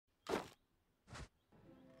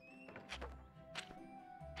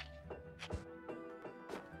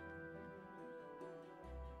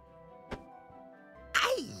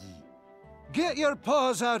Get your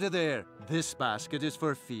paws out of there. This basket is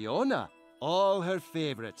for Fiona. All her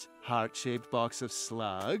favorites. Heart-shaped box of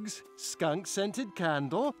slugs, skunk-scented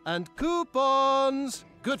candle, and coupons.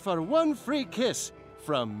 Good for one free kiss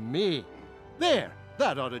from me. There,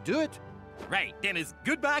 that ought to do it. Right, then it's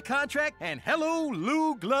goodbye contract and hello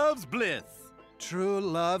Lou Gloves Bliss. True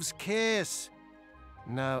love's kiss.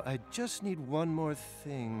 Now, I just need one more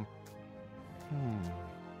thing.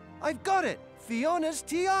 I've got it! Fiona's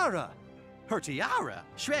tiara. Her tiara?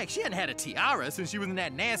 Shrek, she hadn't had a tiara since she was in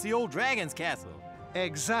that nasty old dragon's castle.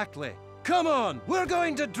 Exactly. Come on, we're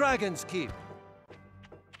going to Dragon's Keep.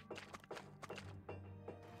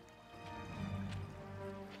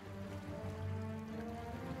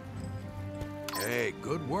 Hey,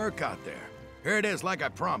 good work out there. Here it is, like I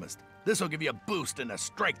promised. This'll give you a boost in the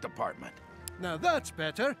strike department. Now that's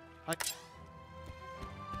better.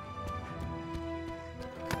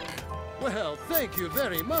 Well, thank you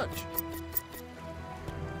very much.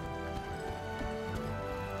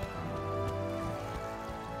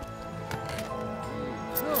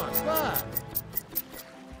 Not bad.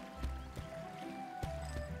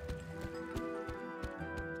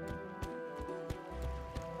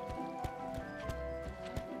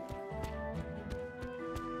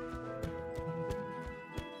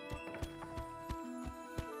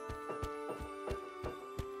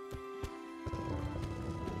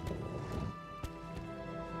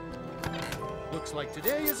 Looks like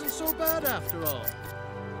today isn't so bad after all.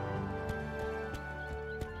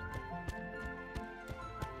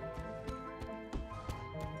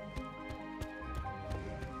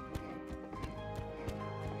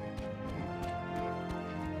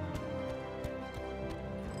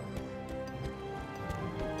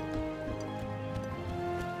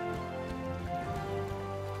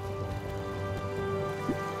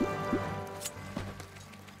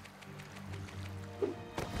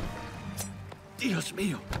 Dios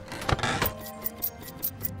mío.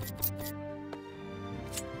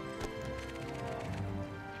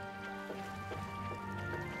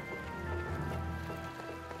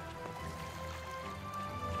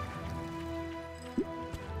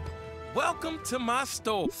 Welcome to my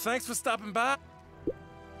store. Thanks for stopping by.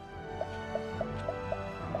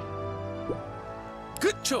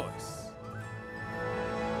 Good choice.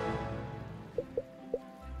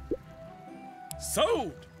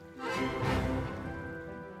 Sold.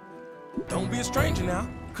 Don't be a stranger now.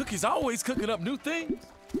 Cookie's always cooking up new things.